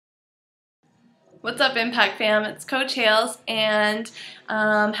What's up, Impact fam? It's Coach Hales, and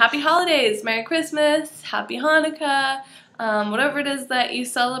happy holidays, Merry Christmas, Happy Hanukkah, whatever it is that you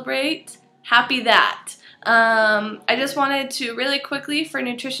celebrate, happy that. I just wanted to really quickly for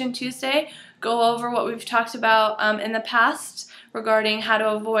Nutrition Tuesday go over what we've talked about in the past regarding how to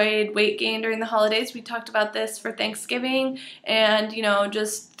avoid weight gain during the holidays. We talked about this for Thanksgiving and,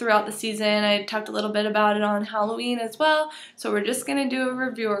 just throughout the season. I talked a little bit about it on Halloween as well. So we're just going to do a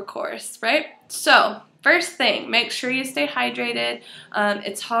reviewer course, right? So first thing, make sure you stay hydrated.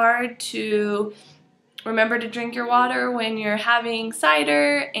 It's hard to remember to drink your water when you're having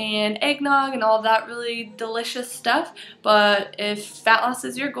cider and eggnog and all of that really delicious stuff, but if fat loss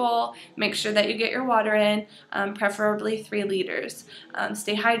is your goal, make sure that you get your water in, preferably 3 liters.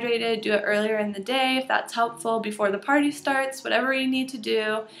 Stay hydrated, do it earlier in the day if that's helpful, before the party starts, whatever you need to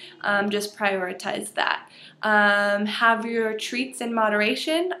do, just prioritize that. Have your treats in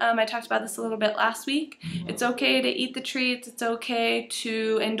moderation. I talked about this a little bit last week. It's okay to eat the treats, it's okay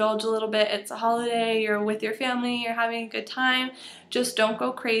to indulge a little bit. It's a holiday, you're with your family, you're having a good time. Just don't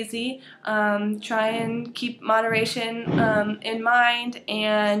go crazy. Try and keep moderation in mind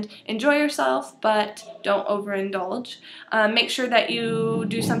and enjoy yourself, but don't overindulge. Make sure that you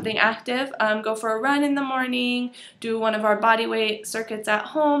do something active. Go for a run in the morning, do one of our body weight circuits at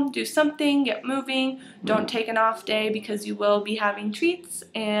home, do something, get moving. Don't take an off day because you will be having treats,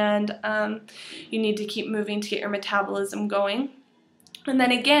 and you need to keep moving to get your metabolism going. And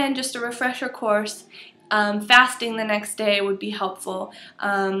then again, just a refresher course, fasting the next day would be helpful.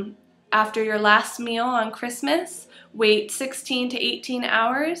 After your last meal on Christmas, wait 16 to 18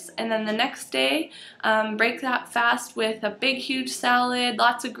 hours, and then the next day, break that fast with a big huge salad,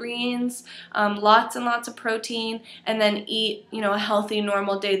 lots of greens, lots and lots of protein, and then eat a healthy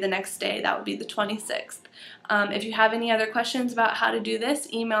normal day the next day. That would be the 26th. If you have any other questions about how to do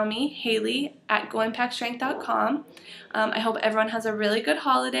this, email me, Haley@GoImpactStrength.com. I hope everyone has a really good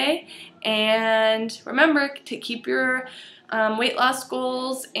holiday, and remember to keep your weight loss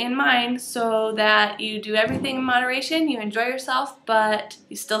goals in mind so that you do everything in moderation, you enjoy yourself, but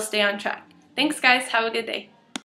you still stay on track. Thanks guys, have a good day.